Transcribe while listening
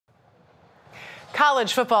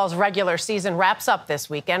College football's regular season wraps up this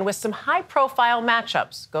weekend with some high-profile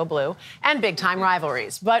matchups, go blue, and big-time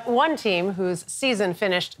rivalries. But one team whose season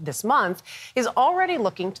finished this month is already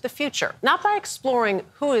looking to the future, not by exploring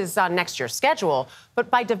who is on next year's schedule,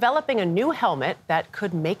 but by developing a new helmet that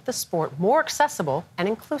could make the sport more accessible and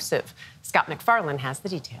inclusive. Scott MacFarlane has the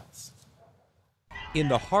details. In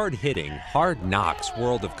the hard-hitting, hard-knocks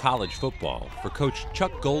world of college football, for Coach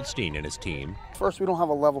Chuck Goldstein and his team, first, we don't have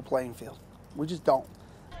a level playing field. We just don't.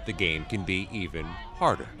 The game can be even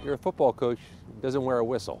harder. You're a football coach who doesn't wear a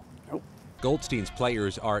whistle. Nope. Goldstein's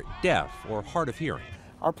players are deaf or hard of hearing.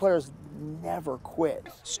 Our players never quit.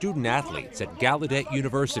 Student athletes at Gallaudet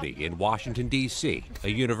University in Washington, D.C., a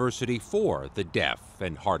university for the deaf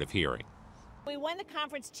and hard of hearing. We won the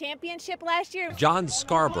conference championship last year. John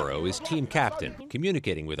Scarborough is team captain,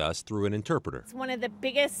 communicating with us through an interpreter. It's one of the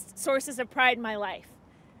biggest sources of pride in my life.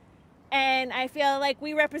 And I feel like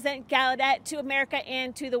we represent Gallaudet to America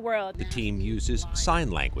and to the world. The team uses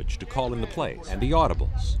sign language to call in the plays and the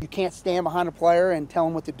audibles. You can't stand behind a player and tell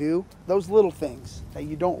him what to do. Those little things that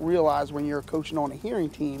you don't realize when you're coaching on a hearing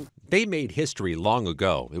team. They made history long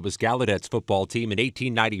ago. It was Gallaudet's football team in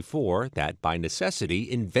 1894 that, by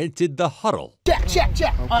necessity, invented the huddle. Check.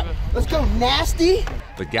 Let's go, nasty.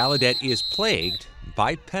 But Gallaudet is plagued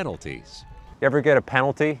by penalties. You ever get a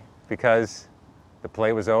penalty because the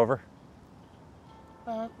play was over?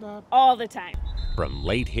 All the time. From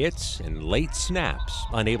late hits and late snaps,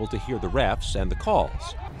 unable to hear the refs and the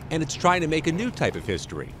calls. And it's trying to make a new type of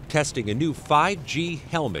history, testing a new 5G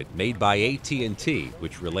helmet made by AT&T,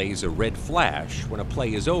 which relays a red flash when a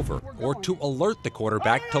play is over, or to alert the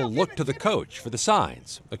quarterback to look to the coach for the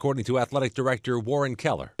signs, according to athletic director Warren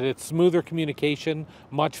Keller. It's smoother communication,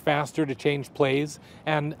 much faster to change plays,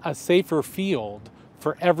 and a safer field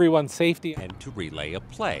for everyone's safety. And to relay a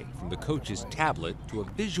play from the coach's tablet to a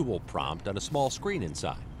visual prompt on a small screen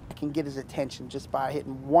inside. I can get his attention just by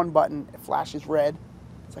hitting one button. It flashes red.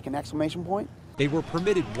 It's like an exclamation point. They were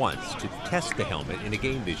permitted once to test the helmet in a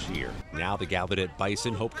game this year. Now the Gallaudet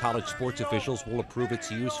Bison hope college sports officials will approve its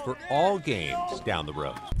use for all games down the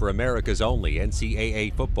road. For America's only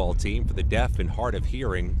NCAA football team for the deaf and hard of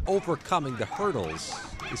hearing, overcoming the hurdles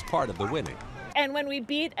is part of the winning. And when we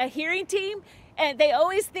beat a hearing team, and they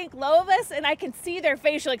always think low of us, and I can see their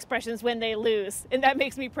facial expressions when they lose, and that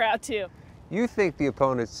makes me proud too. You think the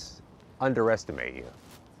opponents underestimate you?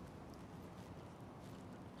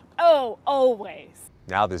 Oh, always.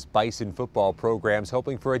 Now this Bison football program's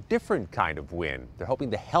hoping for a different kind of win. They're hoping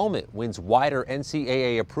the helmet wins wider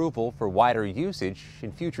NCAA approval for wider usage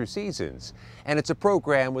in future seasons. And it's a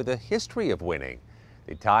program with a history of winning.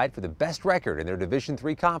 They tied for the best record in their Division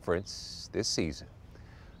III conference this season.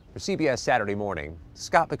 For CBS Saturday Morning,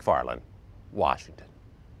 Scott MacFarlane, Washington.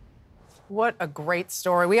 What a great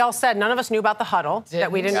story. We all said none of us knew about the huddle,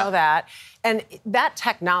 that we didn't know that. And that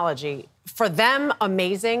technology, for them,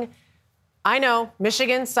 amazing. I know,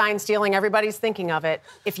 Michigan, sign stealing, everybody's thinking of it.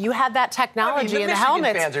 If you had that technology in the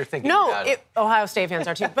helmet. Fans are thinking about it. Ohio State fans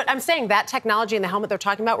are too. But I'm saying that technology in the helmet they're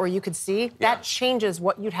talking about where you could see, that changes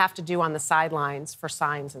what you'd have to do on the sidelines for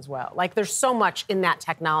signs as well. Like, there's so much in that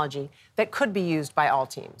technology that could be used by all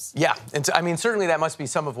teams. Yeah, and I mean, certainly that must be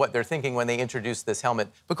some of what they're thinking when they introduced this helmet.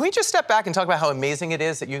 But can we just step back and talk about how amazing it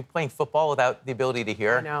is that you're playing football without the ability to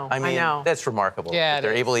hear? I know. That's remarkable. Yeah, that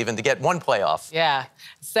they're able even to get one playoff. Yeah.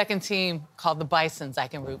 Second team called the Bisons I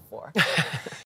can root for.